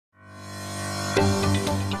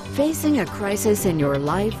Facing a crisis in your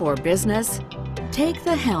life or business? Take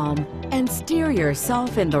the helm and steer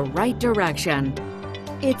yourself in the right direction.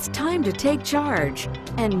 It's time to take charge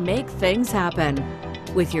and make things happen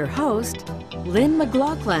with your host, Lynn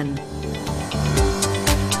McLaughlin.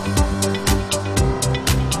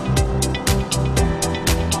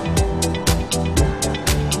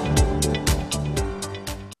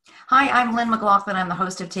 Hi, I'm Lynn McLaughlin. I'm the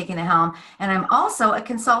host of Taking the Helm, and I'm also a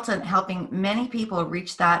consultant helping many people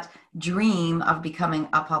reach that dream of becoming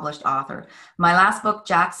a published author. My last book,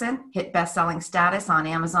 Jackson, hit best-selling status on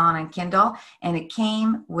Amazon and Kindle, and it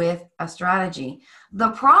came with a strategy.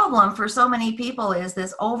 The problem for so many people is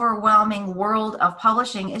this overwhelming world of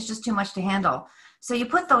publishing is just too much to handle. So you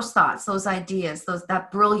put those thoughts, those ideas,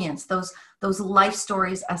 that brilliance, those life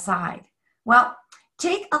stories aside. Well,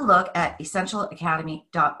 take a look at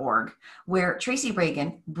essentialacademy.org, where Tracy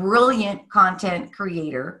Reagan, brilliant content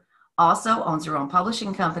creator, also owns her own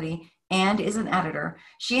publishing company and is an editor.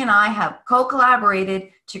 She and I have co-collaborated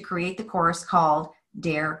to create the course called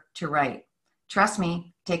Dare to Write. Trust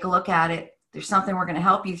me, take a look at it. There's something we're going to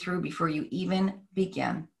help you through before you even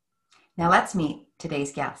begin. Now let's meet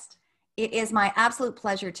today's guest. It is my absolute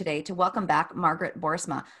pleasure today to welcome back Margaret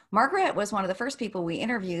Boersma. Margaret was one of the first people we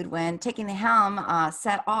interviewed when Taking the Helm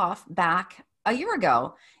set off back a year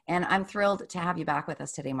ago. And I'm thrilled to have you back with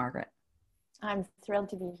us today, Margaret. I'm thrilled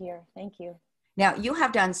to be here. Thank you. Now, you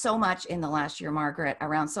have done so much in the last year, Margaret,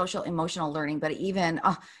 around social emotional learning, but even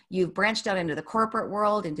you've branched out into the corporate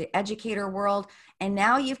world, into educator world, and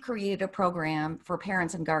now you've created a program for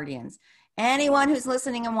parents and guardians. Anyone who's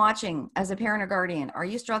listening and watching as a parent or guardian, are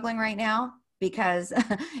you struggling right now? Because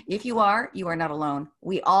if you are not alone.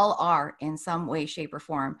 We all are in some way, shape, or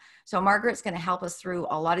form. So Margaret's going to help us through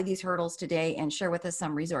a lot of these hurdles today and share with us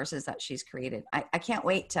some resources that she's created. I can't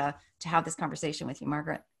wait to have this conversation with you,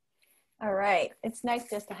 Margaret. All right. It's nice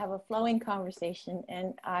just to have a flowing conversation.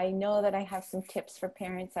 And I know that I have some tips for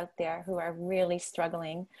parents out there who are really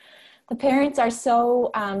struggling. The parents are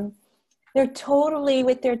so... they're totally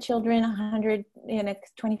with their children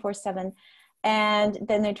 24/7, and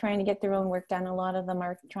then they're trying to get their own work done. A lot of them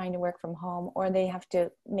are trying to work from home, or they have to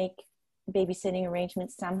make babysitting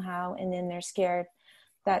arrangements somehow, and then they're scared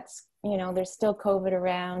that's, there's still COVID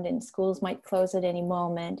around and schools might close at any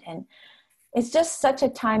moment. And it's just such a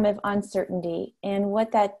time of uncertainty, and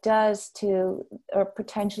what that does to, or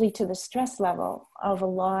potentially to, the stress level of a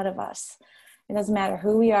lot of us. It doesn't matter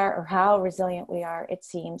who we are or how resilient we are, it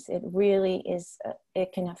seems. It really is,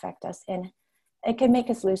 it can affect us, and it can make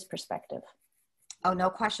us lose perspective. Oh, no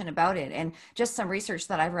question about it. And just some research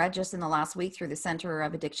that I've read just in the last week through the Center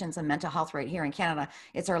of Addictions and Mental Health right here in Canada.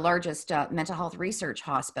 It's our largest mental health research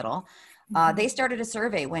hospital. They started a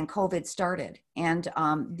survey when COVID started, and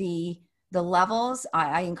the levels,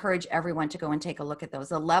 I encourage everyone to go and take a look at those.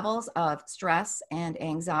 The levels of stress and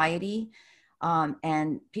anxiety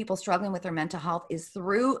and people struggling with their mental health is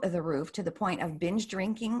through the roof, to the point of binge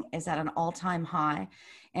drinking is at an all-time high.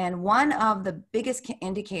 And one of the biggest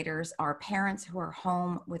indicators are parents who are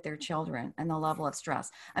home with their children and the level of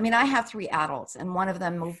stress. I mean, I have 3 adults and one of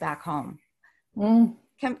them moved back home.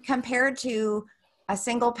 Compared to a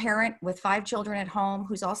single parent with 5 children at home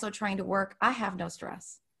who's also trying to work, I have no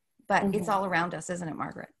stress. But it's all around us, isn't it,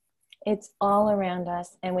 Margaret? It's all around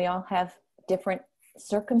us, and we all have different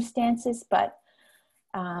circumstances, but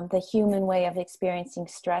the human way of experiencing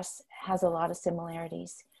stress has a lot of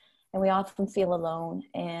similarities, and we often feel alone,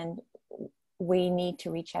 and we need to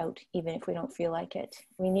reach out. Even if we don't feel like it,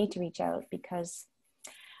 we need to reach out, because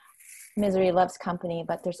misery loves company.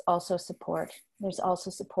 But there's also support. There's also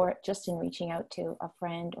support just in reaching out to a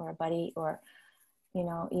friend or a buddy, or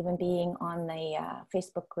even being on the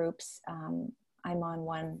Facebook groups. I'm on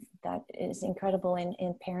one that is incredible,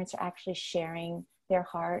 and parents are actually sharing their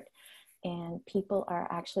heart, and people are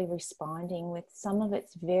actually responding with some of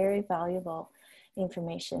it's very valuable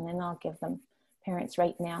information. And I'll give them, parents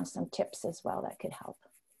right now, some tips as well that could help.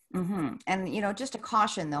 And, just a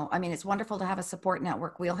caution though, I mean, it's wonderful to have a support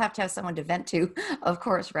network. We'll have to have someone to vent to, of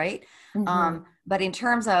course, right? But in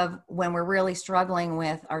terms of when we're really struggling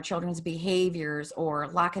with our children's behaviors or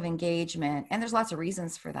lack of engagement, and there's lots of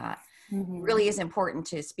reasons for that, it really is important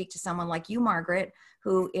to speak to someone like you, Margaret,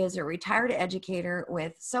 who is a retired educator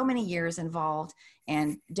with so many years involved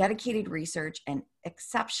and dedicated research and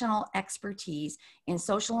exceptional expertise in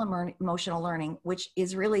social and emotional learning, which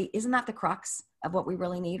is really, isn't that the crux of what we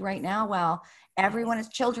really need right now? Well, everyone is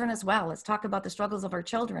children as well. Let's talk about the struggles of our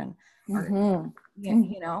children.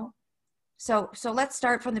 So let's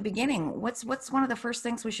start from the beginning. What's one of the first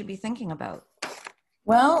things we should be thinking about?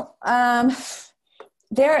 Well,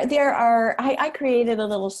 there are, I created a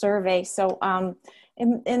little survey. So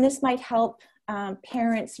And this might help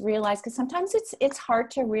parents realize, because sometimes it's hard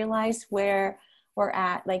to realize where we're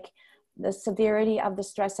at, like the severity of the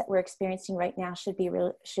stress that we're experiencing right now. Should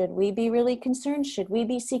we be really concerned? Should we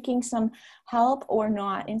be seeking some help or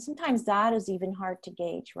not? And sometimes that is even hard to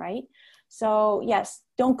gauge, right? So yes,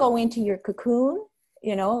 don't go into your cocoon,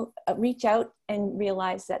 reach out and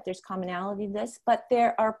realize that there's commonality to this, but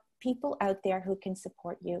there are people out there who can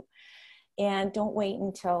support you. And don't wait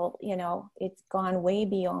until, it's gone way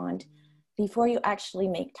beyond before you actually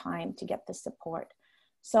make time to get the support.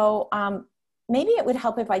 So maybe it would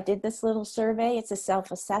help if I did this little survey. It's a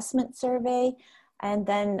self-assessment survey. And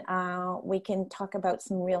then we can talk about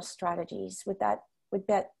some real strategies. Would that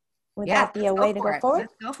be a way to go forward?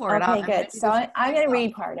 Let's go for it. Okay, good. So I'm going to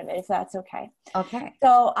read part of it, if that's okay. Okay.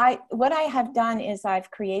 So what I have done is I've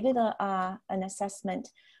created an assessment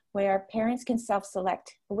where parents can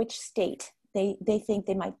self-select which state they think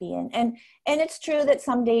they might be in. And it's true that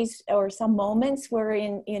some days or some moments we're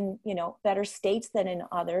in better states than in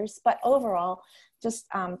others, but overall, just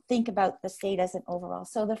think about the state as an overall.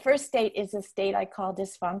 So the first state is a state I call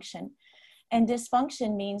dysfunction. And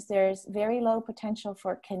dysfunction means there's very low potential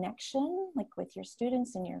for connection, like with your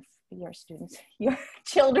students and your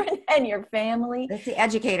children and your family. That's the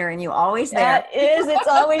educator in you, always there. That is, it's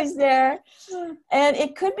always there. And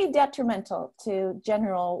it could be detrimental to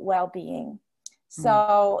general well-being.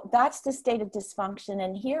 So that's the state of dysfunction.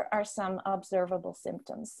 And here are some observable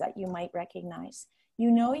symptoms that you might recognize.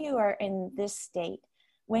 You are in this state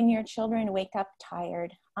when your children wake up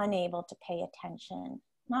tired, unable to pay attention,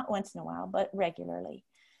 not once in a while, but regularly.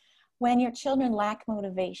 When your children lack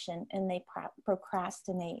motivation and they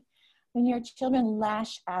procrastinate. When your children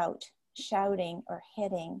lash out, shouting or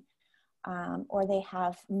hitting, or they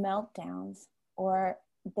have meltdowns, or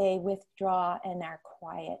they withdraw and are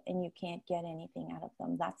quiet and you can't get anything out of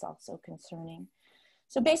them, that's also concerning.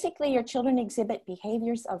 So basically your children exhibit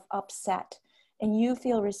behaviors of upset and you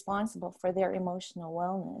feel responsible for their emotional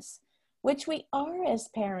wellness, which we are as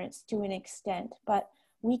parents to an extent, but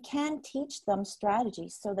we can teach them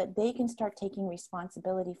strategies so that they can start taking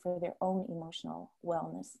responsibility for their own emotional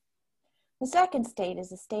wellness. The second state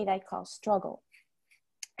is a state I call struggle.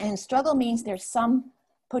 And struggle means there's some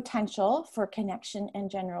potential for connection and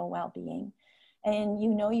general well-being. And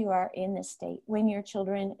you are in this state when your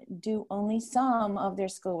children do only some of their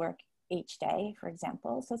schoolwork each day, for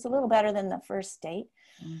example. So it's a little better than the first state.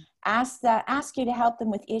 Ask you to help them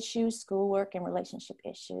with issues, schoolwork, and relationship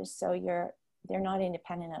issues. So they're not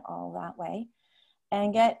independent at all that way.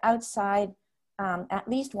 And get outside at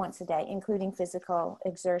least once a day, including physical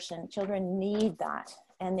exertion. Children need that,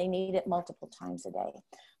 and they need it multiple times a day.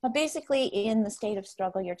 But basically, in the state of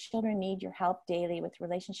struggle, your children need your help daily with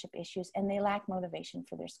relationship issues, and they lack motivation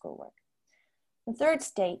for their schoolwork. The third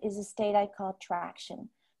state is a state I call traction.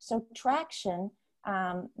 So traction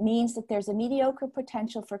means that there's a mediocre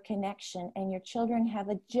potential for connection, and your children have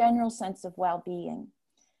a general sense of well-being,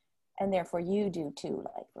 and therefore you do too,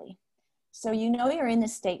 likely. So you're in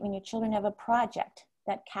this state when your children have a project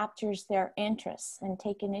that captures their interests and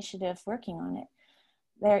take initiative working on it.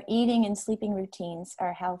 Their eating and sleeping routines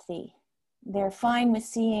are healthy. They're fine with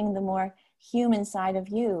seeing the more human side of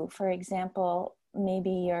you. For example,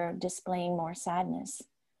 maybe you're displaying more sadness.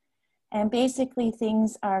 And basically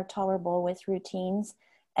things are tolerable with routines,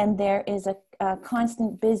 and there is a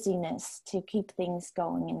constant busyness to keep things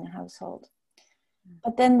going in the household.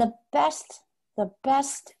 But then the best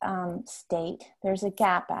state, there's a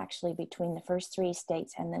gap actually between the first three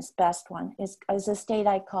states and this best one, is a state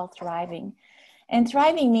I call thriving. And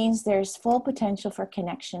thriving means there's full potential for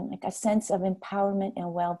connection, like a sense of empowerment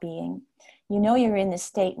and well-being. You're in this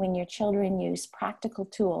state when your children use practical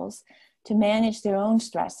tools to manage their own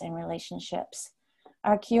stress and relationships,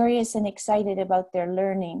 are curious and excited about their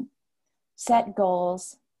learning, set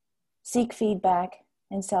goals, seek feedback,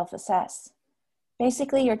 and self-assess.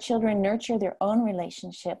 Basically, your children nurture their own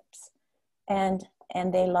relationships and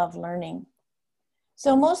they love learning.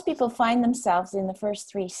 So most people find themselves in the first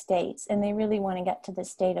three states, and they really want to get to the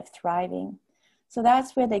state of thriving. So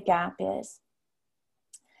that's where the gap is.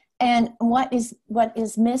 And what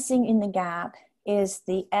is missing in the gap is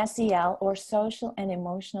the SEL, or social and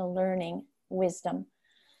emotional learning wisdom.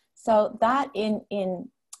 So that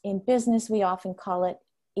in business, we often call it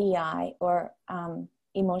EI, or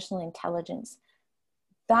emotional intelligence.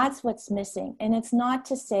 That's what's missing. And it's not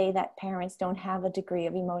to say that parents don't have a degree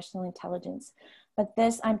of emotional intelligence, but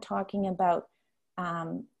this, I'm talking about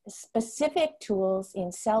specific tools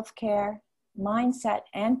in self-care, mindset,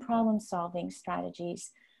 and problem-solving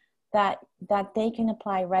strategies that they can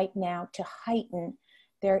apply right now to heighten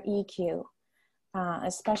their EQ.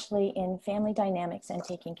 especially in family dynamics and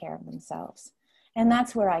taking care of themselves. And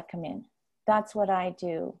that's where I come in. That's what I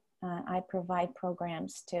do. I provide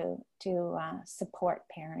programs to support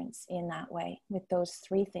parents in that way with those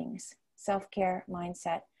three things: self-care,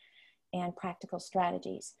 mindset, and practical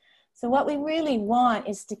strategies. So what we really want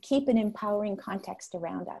is to keep an empowering context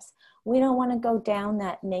around us. We don't want to go down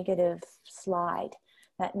that negative slide,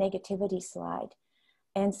 that negativity slide.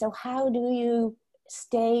 And so how do you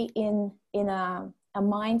stay in a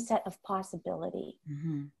mindset of possibility?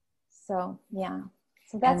 Mm-hmm. So, yeah.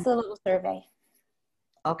 So that's the little survey.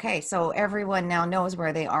 Okay, so everyone now knows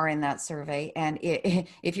where they are in that survey. And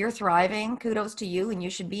if you're thriving, kudos to you, and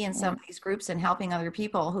you should be in some of these groups and helping other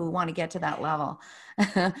people who want to get to that level.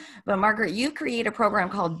 But Margaret, you create a program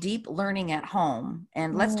called Deep Learning at Home.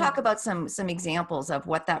 And let's talk about some examples of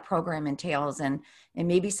what that program entails, and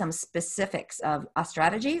maybe some specifics of a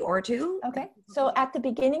strategy or two. Okay, so at the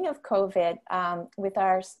beginning of COVID, with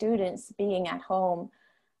our students being at home,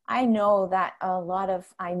 I knew that a lot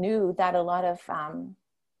of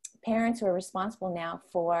parents were responsible now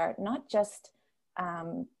for not just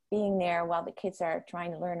being there while the kids are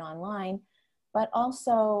trying to learn online, but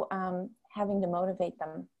also having to motivate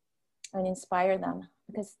them and inspire them,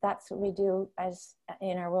 because that's what we do as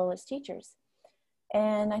in our role as teachers.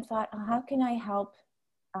 And I thought, how can I help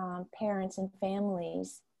parents and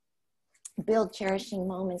families build cherishing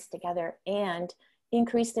moments together and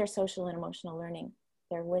increase their social and emotional learning,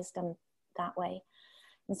 their wisdom that way?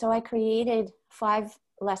 And so I created 5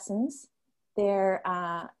 lessons.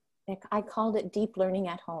 I called it Deep Learning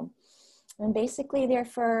at Home. And basically they're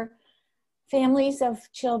for families of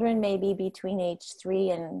children maybe between age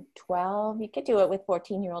 3 and 12. You could do it with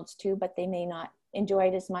 14-year-olds too, but they may not enjoy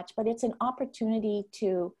it as much. But it's an opportunity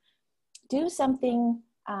to do something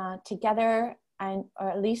together, or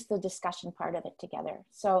at least the discussion part of it together.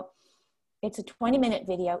 So it's a 20-minute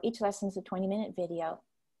video. Each lesson is a 20-minute video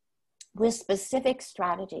with specific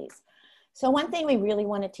strategies. So one thing we really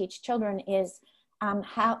want to teach children is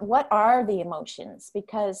what are the emotions?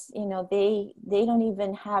 Because, you know, they don't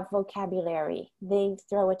even have vocabulary. They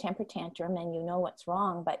throw a temper tantrum and you know what's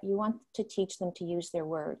wrong, but you want to teach them to use their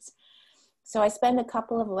words. So I spend a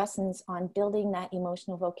couple of lessons on building that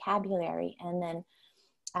emotional vocabulary, and then,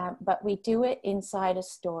 but we do it inside a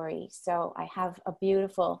story. So I have a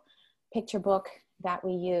beautiful picture book that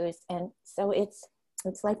we use. And so it's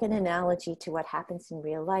like an analogy to what happens in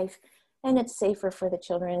real life. And it's safer for the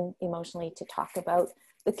children emotionally to talk about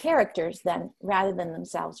the characters then, rather than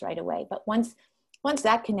themselves right away. But once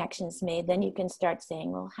that connection is made, then you can start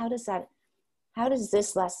saying, well, how does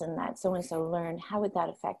this lesson that so-and-so learned, how would that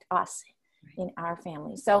affect us in our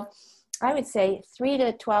family? So I would say 3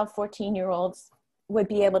 to 12, 14-year-olds would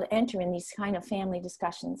be able to enter in these kind of family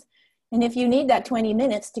discussions. And if you need that 20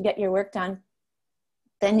 minutes to get your work done,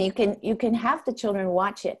 then you can have the children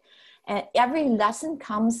watch it. And every lesson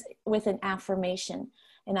comes with an affirmation.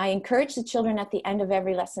 And I encourage the children at the end of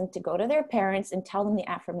every lesson to go to their parents and tell them the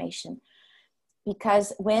affirmation.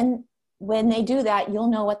 Because when they do that, you'll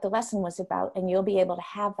know what the lesson was about and you'll be able to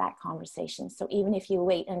have that conversation. So even if you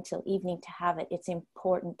wait until evening to have it, it's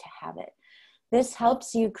important to have it. This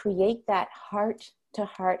helps you create that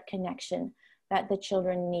heart-to-heart connection that the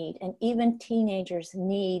children need. And even teenagers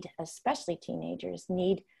need, especially teenagers,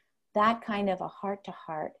 need that kind of a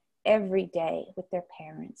heart-to-heart every day with their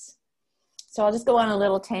parents. So I'll just go on a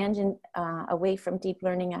little tangent away from Deep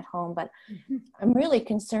Learning at Home, but I'm really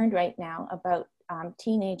concerned right now about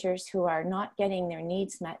teenagers who are not getting their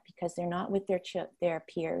needs met because they're not with their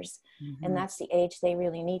peers. And that's the age they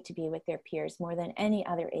really need to be with their peers more than any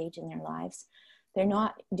other age in their lives. They're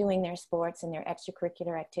not doing their sports and their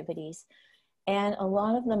extracurricular activities. And a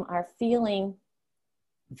lot of them are feeling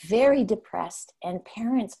very depressed, and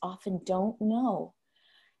parents often don't know.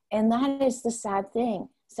 And that is the sad thing.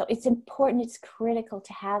 So it's important, it's critical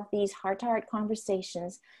to have these heart-to-heart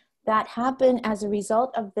conversations that happen as a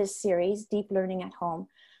result of this series, Deep Learning at Home,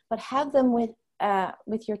 but have them with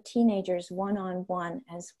your teenagers one-on-one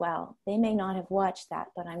as well. They may not have watched that,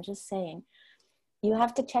 but I'm just saying, you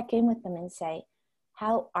have to check in with them and say,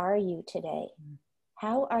 how are you today?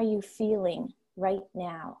 How are you feeling right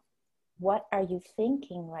now? What are you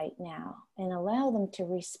thinking right now? And allow them to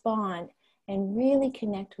respond and really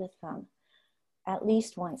connect with them at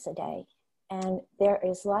least once a day. And there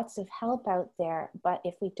is lots of help out there, but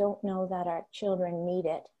if we don't know that our children need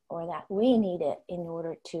it or that we need it in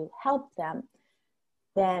order to help them,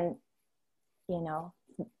 then, you know,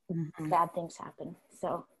 bad things happen.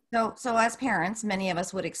 So So as parents, many of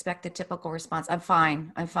us would expect the typical response, I'm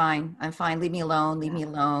fine, I'm fine, I'm fine, leave me alone, leave me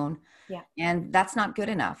alone. Yeah. And that's not good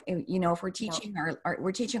enough. You know, if we're No. teaching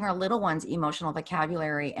we're teaching our little ones emotional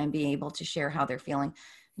vocabulary and being able to share how they're feeling,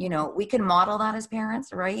 you know, we can model that as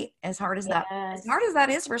parents, right? As hard as Yes. that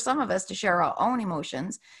is for some of us to share our own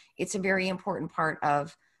emotions, it's a very important part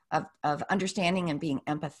of understanding and being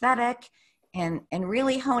empathetic and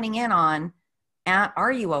really honing in on,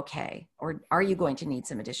 are you okay? Or are you going to need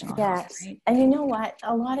some additional help? Yes. Right? And you know what?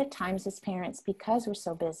 A lot of times as parents, because we're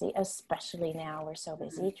so busy, especially now we're so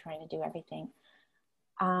busy trying to do everything,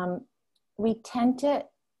 we tend to,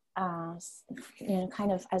 you know,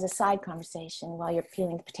 kind of as a side conversation while you're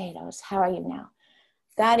peeling the potatoes, how are you now?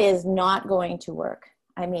 That is not going to work.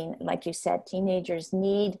 I mean, like you said, teenagers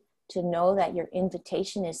need to know that your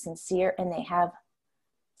invitation is sincere and they have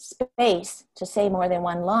space to say more than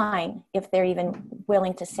one line if they're even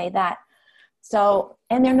willing to say that. So,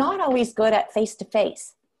 and they're not always good at face to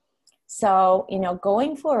face. So, you know,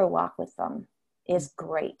 going for a walk with them is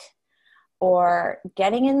great. Or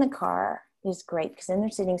getting in the car is great because then they're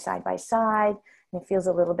sitting side by side and it feels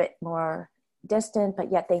a little bit more distant,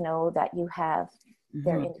 but yet they know that you have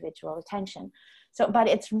their individual attention. So, but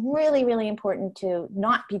it's really, really important to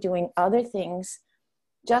not be doing other things.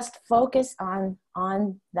 Just focus on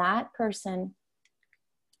that person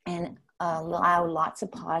and allow lots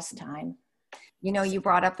of pause time. You know, you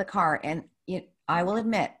brought up the car, and I will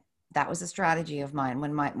admit that was a strategy of mine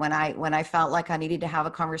when I felt like I needed to have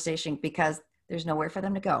a conversation because there's nowhere for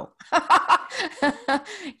them to go.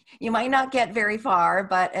 You might not get very far,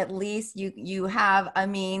 but at least you have a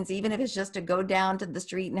means, even if it's just to go down to the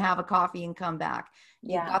street and have a coffee and come back.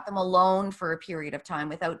 You've got them alone for a period of time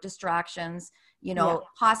without distractions. You know,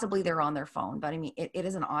 possibly they're on their phone, but I mean, it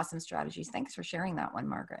is an awesome strategy. Thanks for sharing that one,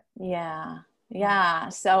 Margaret. Yeah.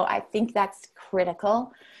 So I think that's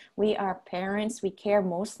critical. We are parents. We care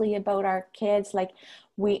mostly about our kids. Like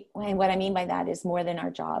and what I mean by that is more than our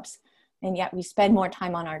jobs. And yet we spend more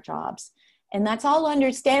time on our jobs. And that's all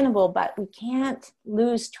understandable, but we can't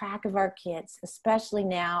lose track of our kids, especially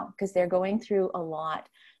now, because they're going through a lot,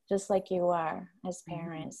 just like you are as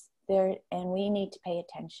parents. And we need to pay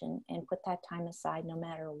attention and put that time aside no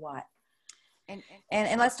matter what. And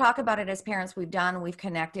let's talk about it as parents. We've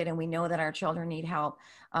connected, and we know that our children need help.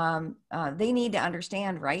 They need to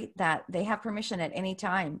understand, right, that they have permission at any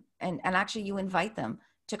time. And actually you invite them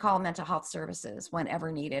to call mental health services whenever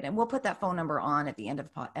needed. And we'll put that phone number on at the end of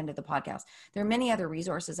the podcast. There are many other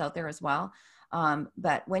resources out there as well.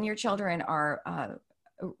 But when your children are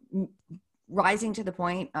rising to the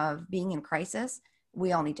point of being in crisis,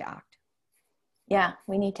 we all need to act. Yeah,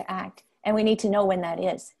 we need to act. And we need to know when that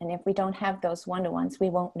is. And if we don't have those one-to-ones, we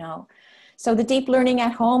won't know. So the deep learning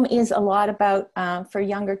at home is a lot about for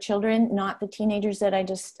younger children, not the teenagers that I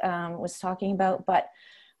just was talking about, but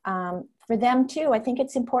for them too. I think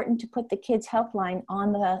it's important to put the kids' helpline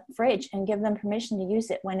on the fridge and give them permission to use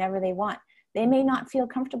it whenever they want. They may not feel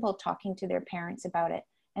comfortable talking to their parents about it,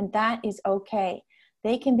 and that is okay.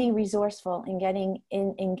 They can be resourceful in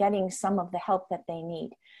getting some of the help that they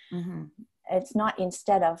need. It's not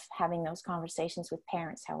instead of having those conversations with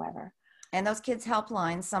parents, however. And those kids'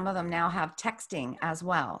 helplines, some of them now have texting as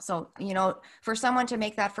well. So, you know, for someone to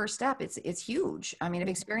make that first step, it's huge. I mean, I've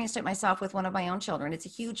experienced it myself with one of my own children. It's a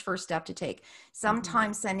huge first step to take.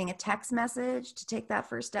 Sometimes sending a text message to take that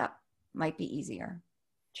first step might be easier.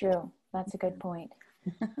 True. That's a good point.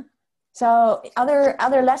 So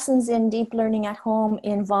other lessons in deep learning at home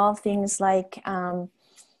involve things like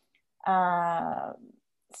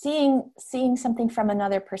seeing something from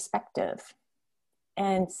another perspective.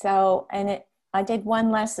 And so, I did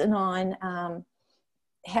one lesson on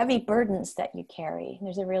heavy burdens that you carry.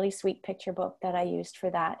 There's a really sweet picture book that I used for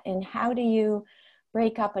that. And how do you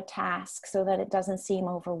break up a task so that it doesn't seem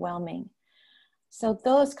overwhelming? So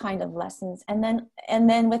those kind of lessons. And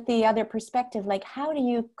then with the other perspective, like how do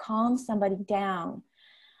you calm somebody down,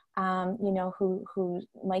 you know, who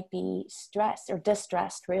might be stressed or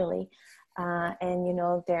distressed really, and you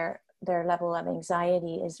know their level of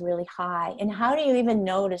anxiety is really high, and how do you even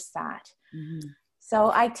notice that?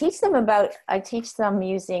 So I teach them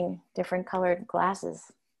using different colored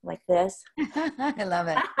glasses like this. I love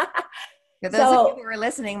it. For those of you who are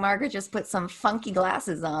listening, Margaret just put some funky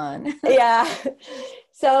glasses on. Yeah.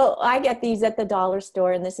 So I get these at the dollar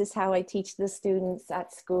store, and this is how I teach the students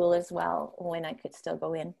at school as well when I could still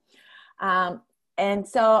go in. And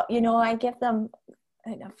so, you know, I give them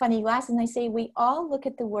funny glasses and I say, we all look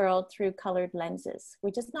at the world through colored lenses. We're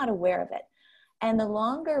just not aware of it. And the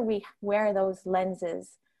longer we wear those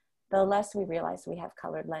lenses, the less we realize we have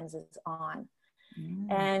colored lenses on.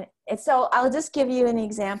 And so I'll just give you an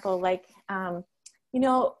example. Like, you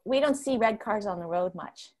know, we don't see red cars on the road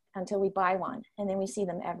much until we buy one, and then we see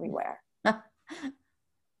them everywhere.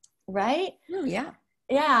 Right? Oh, yeah.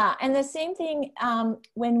 Yeah. And the same thing,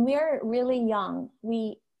 when we're really young,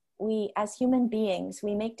 we as human beings,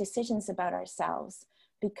 we make decisions about ourselves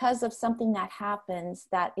because of something that happens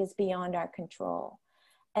that is beyond our control.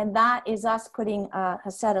 And that is us putting a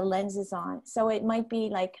set of lenses on. So it might be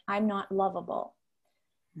like, I'm not lovable.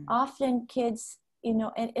 Often kids, you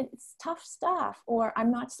know, and it's tough stuff, or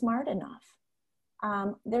I'm not smart enough.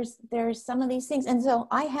 There's some of these things. And so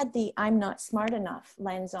I had the I'm not smart enough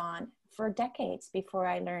lens on for decades before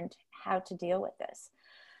I learned how to deal with this.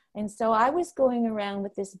 And so I was going around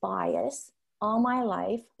with this bias all my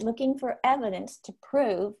life, looking for evidence to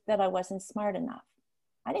prove that I wasn't smart enough.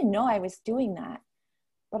 I didn't know I was doing that,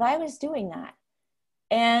 but I was doing that.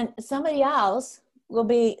 And somebody else will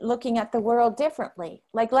be looking at the world differently.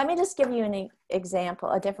 Like, let me just give you an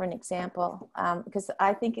example, a different example, because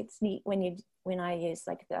I think it's neat when I use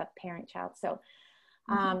like the parent-child. So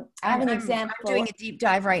I have an example. I'm doing a deep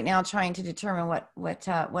dive right now, trying to determine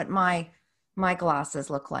what my glasses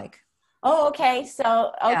look like. Oh, okay.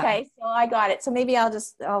 So, okay. So I got it. So maybe I'll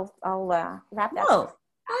wrap that up.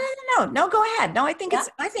 No, go ahead. No, I think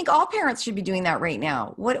I think all parents should be doing that right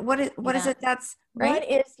now. What is it that's right? What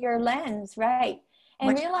is your lens, right?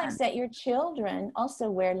 And realize that your children also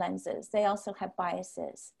wear lenses. They also have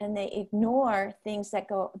biases, and they ignore things that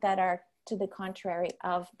are to the contrary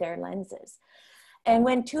of their lenses. And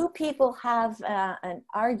when two people have an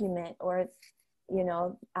argument, or, you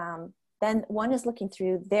know, then one is looking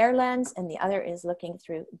through their lens and the other is looking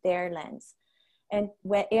through their lens. And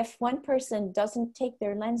if one person doesn't take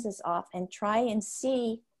their lenses off and try and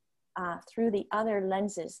see through the other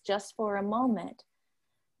lenses just for a moment,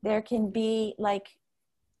 there can be like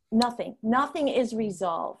nothing is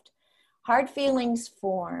resolved. Hard feelings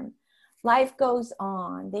form. Life goes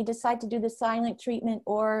on. They decide to do the silent treatment,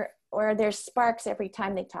 or there's sparks every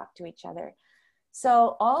time they talk to each other.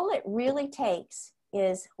 So all it really takes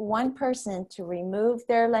is one person to remove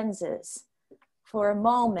their lenses for a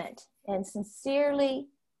moment and sincerely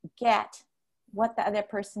get what the other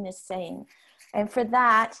person is saying. And for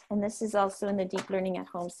that, and this is also in the Deep Learning at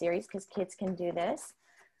Home series, because kids can do this,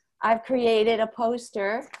 I've created a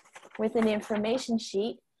poster with an information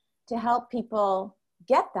sheet to help people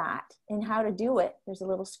get that and how to do it. There's a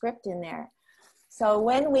little script in there. So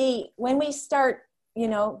when we start, you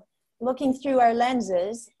know, looking through our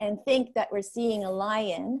lenses and think that we're seeing a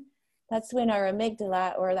lion, that's when our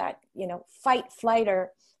amygdala, or that, you know, fight, flight,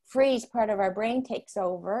 or freeze part of our brain takes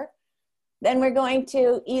over. Then we're going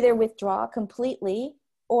to either withdraw completely,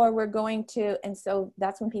 or we're going to, and so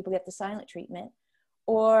that's when people get the silent treatment,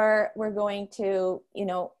 or we're going to, you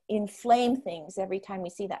know, inflame things every time we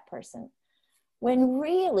see that person. When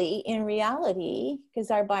really, in reality, because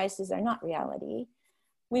our biases are not reality,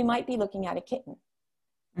 we might be looking at a kitten.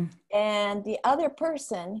 And the other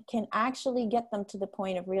person can actually get them to the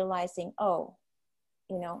point of realizing, oh,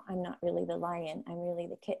 you know, I'm not really the lion, I'm really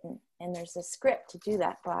the kitten. And there's a script to do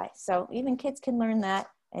that by. So even kids can learn that,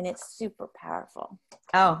 and it's super powerful.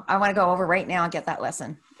 Oh, I want to go over right now and get that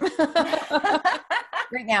lesson.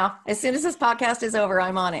 Right now, as soon as this podcast is over,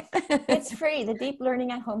 I'm on it. It's free. The Deep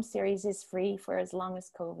Learning at Home series is free for as long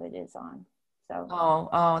as COVID is on.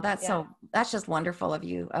 So that's just wonderful of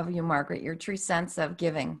you, Margaret. Your true sense of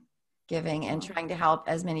giving and trying to help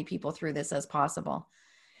as many people through this as possible.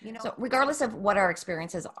 You know, so regardless of what our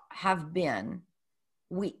experiences have been,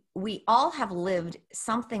 we all have lived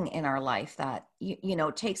something in our life that you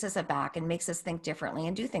know takes us aback and makes us think differently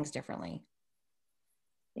and do things differently.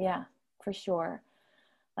 Yeah, for sure.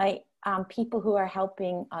 Like people who are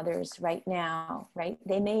helping others right now, right?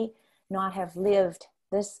 They may not have lived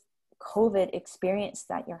this COVID experience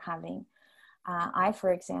that you're having. I,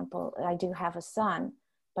 for example, I do have a son,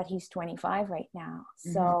 but he's 25 right now.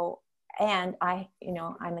 So, and I'm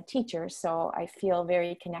a teacher, so I feel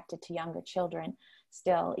very connected to younger children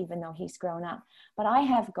still, even though he's grown up. But I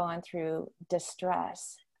have gone through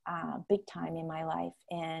distress big time in my life,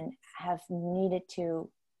 and have needed to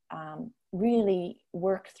really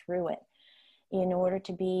work through it in order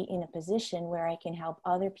to be in a position where I can help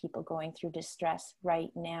other people going through distress right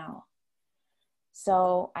now.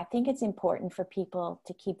 So I think it's important for people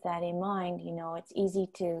to keep that in mind. You know, it's easy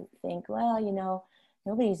to think, well, you know,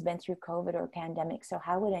 nobody's been through COVID or pandemic, so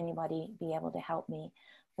how would anybody be able to help me?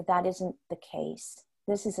 But that isn't the case.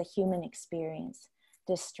 This is a human experience.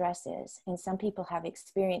 Distress is. And some people have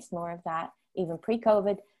experienced more of that even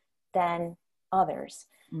pre-COVID than others.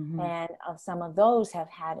 And some of those have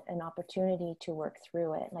had an opportunity to work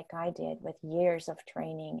through it, like I did, with years of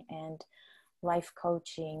training and life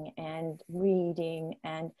coaching and reading.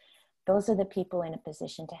 And those are the people in a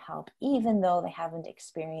position to help, even though they haven't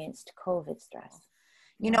experienced COVID stress.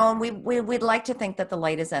 You know, and we'd like to think that the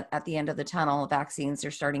light is at the end of the tunnel. Vaccines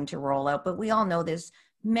are starting to roll out, but we all know there's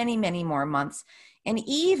many, many more months. And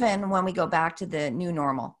even when we go back to the new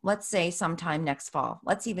normal, let's say sometime next fall,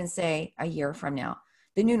 let's even say a year from now,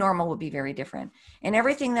 the new normal will be very different. And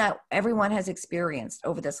everything that everyone has experienced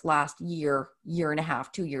over this last year, year and a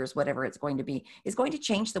half, 2 years, whatever it's going to be, is going to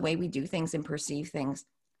change the way we do things and perceive things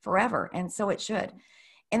forever. And so it should.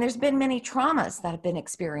 And there's been many traumas that have been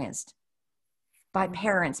experienced by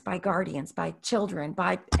parents, by guardians, by children,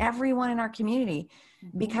 by everyone in our community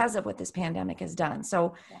because of what this pandemic has done.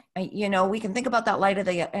 So, you know, we can think about that light at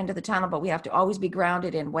the end of the tunnel, but we have to always be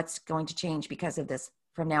grounded in what's going to change because of this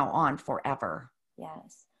from now on forever.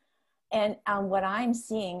 Yes. And what I'm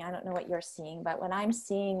seeing, I don't know what you're seeing, but what I'm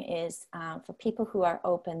seeing is for people who are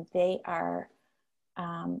open, they are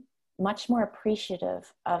much more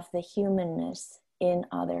appreciative of the humanness in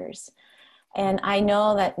others. And I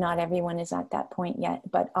know that not everyone is at that point yet,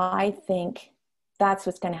 but I think that's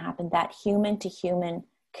what's going to happen, that human to human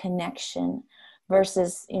connection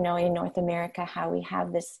versus, you know, in North America, how we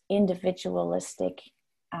have this individualistic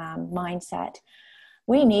mindset.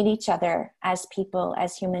 We need each other as people,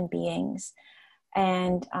 as human beings.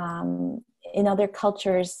 And in other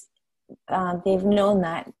cultures, they've known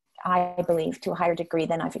that, I believe, to a higher degree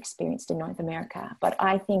than I've experienced in North America. But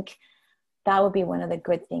I think that would be one of the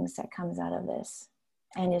good things that comes out of this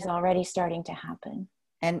and is already starting to happen.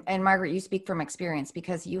 And Margaret, you speak from experience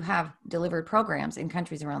because you have delivered programs in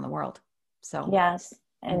countries around the world. So yes,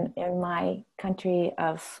 and in my country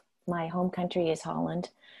my home country is Holland.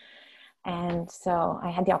 And so I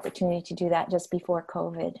had the opportunity to do that just before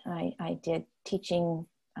COVID. I did teaching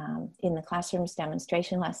in the classrooms,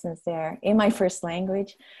 demonstration lessons there in my first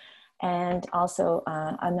language, and also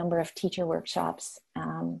a number of teacher workshops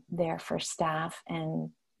there for staff.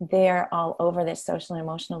 And they're all over this social and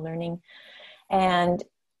emotional learning. And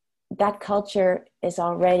that culture is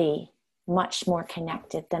already much more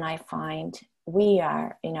connected than I find we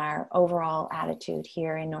are in our overall attitude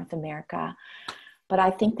here in North America. But I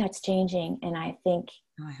think that's changing, and I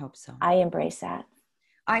hope so. I embrace that.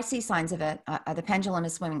 I see signs of it. The pendulum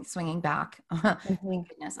is swinging back. Thank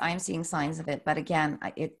goodness. I am seeing signs of it. But again,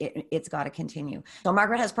 it's got to continue. So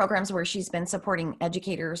Margaret has programs where she's been supporting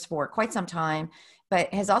educators for quite some time,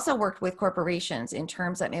 but has also worked with corporations in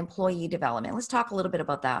terms of employee development. Let's talk a little bit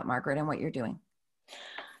about that, Margaret, and what you're doing.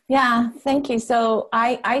 Yeah, thank you. So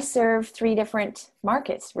I serve 3 different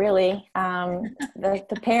markets, really.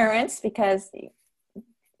 The parents, because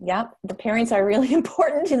the parents are really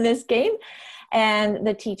important in this game, and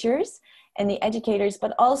the teachers and the educators,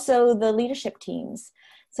 but also the leadership teams.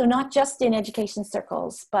 So not just in education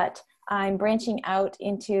circles, but I'm branching out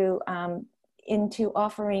into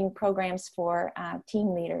offering programs for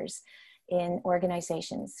team leaders in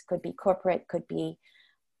organizations. Could be corporate, could be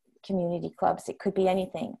community clubs, it could be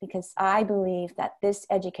anything, because I believe that this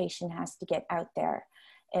education has to get out there.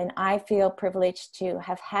 And I feel privileged to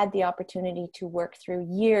have had the opportunity to work through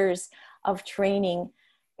years of training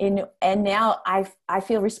and now I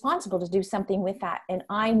feel responsible to do something with that. And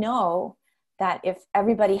I know that if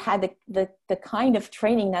everybody had the kind of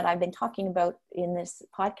training that I've been talking about in this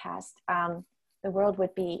podcast, the world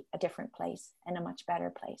would be a different place and a much better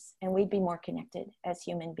place. And we'd be more connected as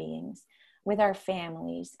human beings with our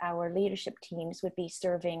families. Our leadership teams would be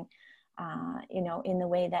serving in the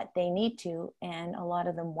way that they need to, and a lot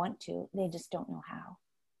of them want to, they just don't know how.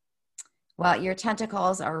 Well, your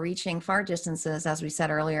tentacles are reaching far distances, as we said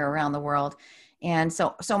earlier, around the world. And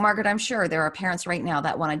so Margaret, I'm sure there are parents right now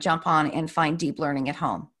that want to jump on and find deep learning at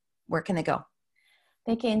home. Where can they go?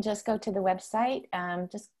 They can just go to the website,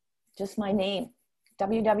 just my name,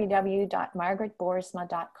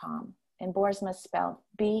 www.margaretboersma.com. And Boersma spelled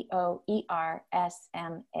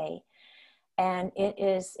Boersma. And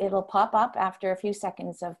it'll pop up after a few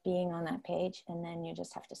seconds of being on that page, and then you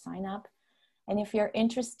just have to sign up. And if you're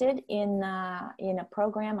interested in a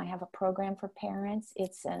program, I have a program for parents.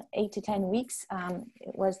 It's 8 to 10 weeks.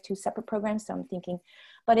 It was 2 separate programs, so I'm thinking,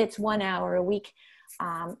 but it's 1 hour a week.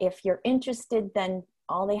 If you're interested, then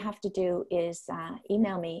all they have to do is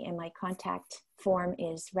email me, and my contact form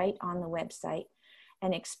is right on the website,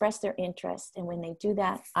 and express their interest. And when they do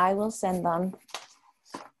that, I will send them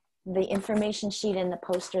the information sheet and the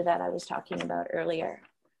poster that I was talking about earlier.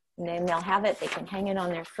 And then they'll have it. They can hang it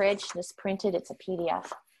on their fridge. This printed, it's a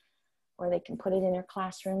PDF. Or they can put it in their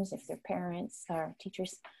classrooms if they're parents or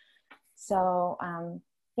teachers. So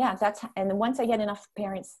yeah, and then once I get enough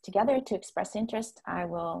parents together to express interest, I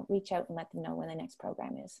will reach out and let them know when the next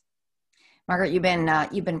program is. Margaret, you've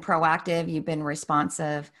been proactive, you've been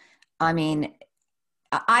responsive. I mean,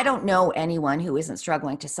 I don't know anyone who isn't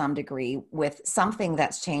struggling to some degree with something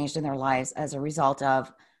that's changed in their lives as a result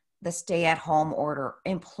of the stay-at-home order,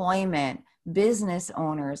 employment, business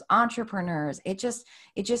owners, entrepreneurs. It just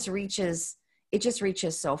reaches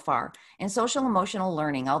so far. And social emotional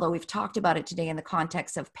learning, although we've talked about it today in the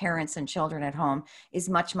context of parents and children at home, is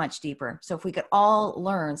much, much deeper. So if we could all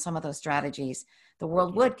learn some of those strategies, the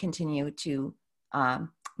world would continue to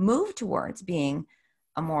move towards being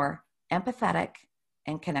a more empathetic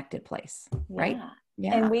and connected place, right?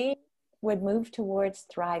 Yeah. And we would move towards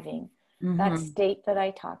thriving, that state that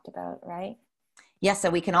I talked about, right? Yes, so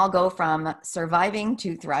we can all go from surviving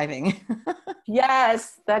to thriving.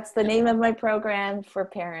 Yes, that's the name of my program for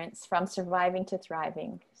parents, From Surviving to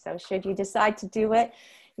Thriving. So should you decide to do it,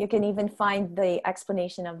 you can even find the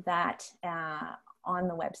explanation of that on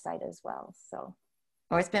the website as well. So.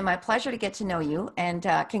 Well, it's been my pleasure to get to know you, and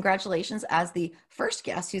congratulations as the first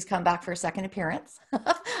guest who's come back for a second appearance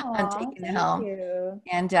on Taking the Helm. You.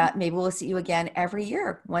 And maybe we'll see you again every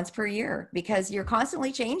year, once per year, because you're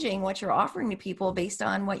constantly changing what you're offering to people based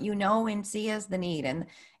on what you know and see as the need, and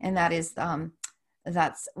that is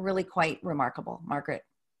that's really quite remarkable, Margaret.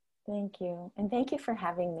 Thank you, and thank you for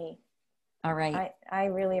having me. All right, I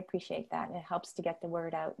really appreciate that. It helps to get the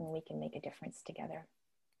word out, and we can make a difference together.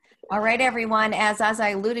 All right, everyone. As I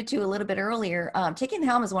alluded to a little bit earlier, Taking the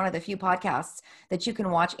Helm is one of the few podcasts that you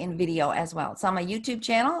can watch in video as well. It's on my YouTube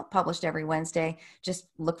channel, published every Wednesday. Just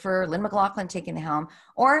look for Lynn McLaughlin, Taking the Helm.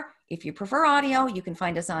 Or if you prefer audio, you can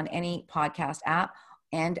find us on any podcast app.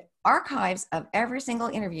 And archives of every single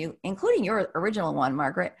interview, including your original one,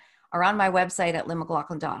 Margaret, are on my website at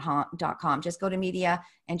lynnmclaughlin.com. Just go to media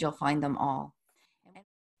and you'll find them all.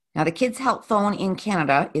 Now, the Kids Help phone in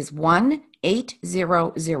Canada is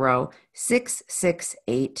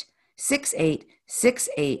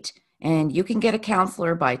 1-800-668-6868, and you can get a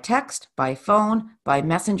counselor by text, by phone, by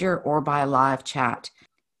messenger, or by live chat.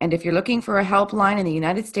 And if you're looking for a helpline in the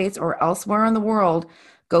United States or elsewhere in the world,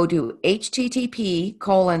 go to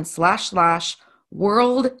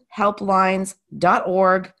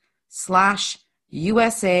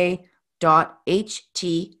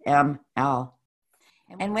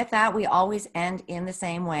And with that, we always end in the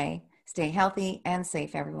same way. Stay healthy and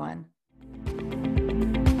safe, everyone.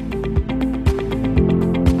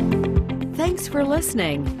 Thanks for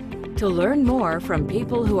listening. To learn more from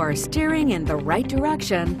people who are steering in the right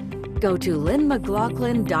direction, go to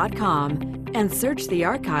lynnmclaughlin.com and search the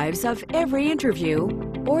archives of every interview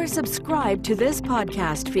or subscribe to this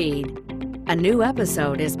podcast feed. A new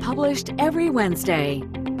episode is published every Wednesday.